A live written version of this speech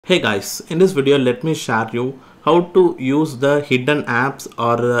Hey guys, in this video let me share you how to use the hidden apps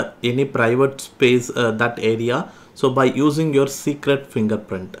or any private space that area, so by using your secret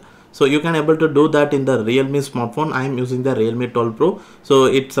fingerprint. So you can able to do that in the Realme smartphone. I am using the Realme 12 Pro, so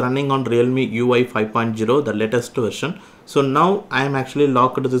it's running on Realme UI 5.0, the latest version. So now I am actually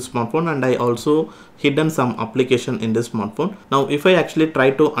locked to this smartphone and I also hidden some application in this smartphone. Now if I actually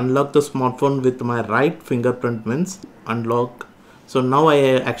try to unlock the smartphone with my right fingerprint, means unlock. So now I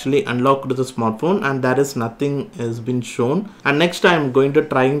actually unlocked the smartphone and there is nothing has been shown. And next I am going to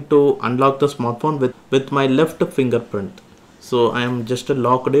trying to unlock the smartphone with my left fingerprint. So I am just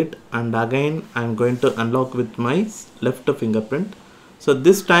locked it and again I am going to unlock with my left fingerprint. So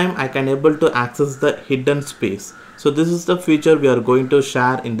this time I can able to access the hidden space. So this is the feature we are going to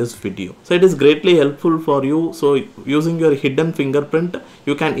share in this video. So it is greatly helpful for you. So using your hidden fingerprint,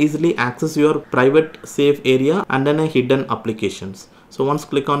 you can easily access your private safe area and then a hidden applications. So once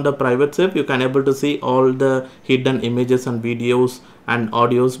click on the private safe, you can able to see all the hidden images and videos and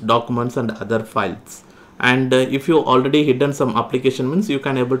audios, documents and other files. And if you already hidden some application, means you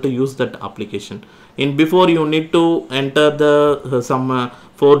can able to use that application. In before you need to enter the some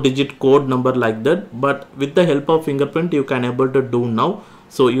 4-digit code number like that, but with the help of fingerprint you can able to do now.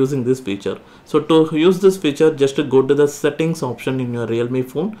 So using this feature, so to use this feature, just to go to the settings option in your Realme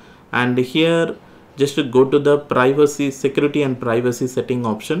phone, and here just to go to the privacy, security and privacy setting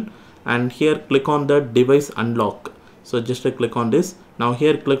option, and here click on the device unlock. So just to click on this. Now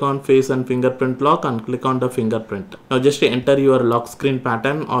here click on face and fingerprint lock and click on the fingerprint. Now just to enter your lock screen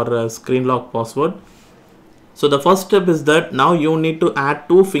pattern or screen lock password. So the first step is that now you need to add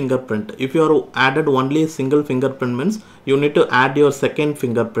 2 fingerprint. If you are added only single fingerprint, means you need to add your second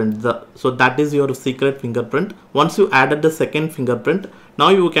fingerprint. So that is your secret fingerprint. Once you added the second fingerprint, now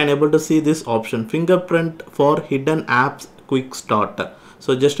you can able to see this option, fingerprint for hidden apps quick start.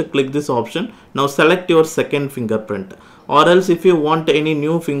 So just to click this option. Now select your second fingerprint, or else if you want any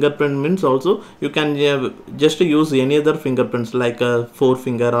new fingerprint, means also you can just use any other fingerprints like a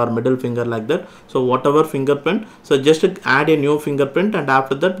forefinger or middle finger like that. So whatever fingerprint, so just add a new fingerprint and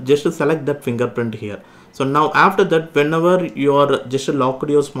after that just select that fingerprint here. So now after that, whenever you are just locked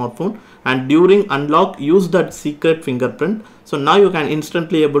your smartphone and during unlock, use that secret fingerprint. So now you can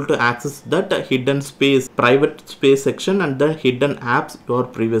instantly able to access that hidden space, private space section and the hidden apps you are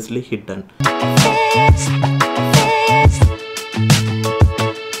previously hidden.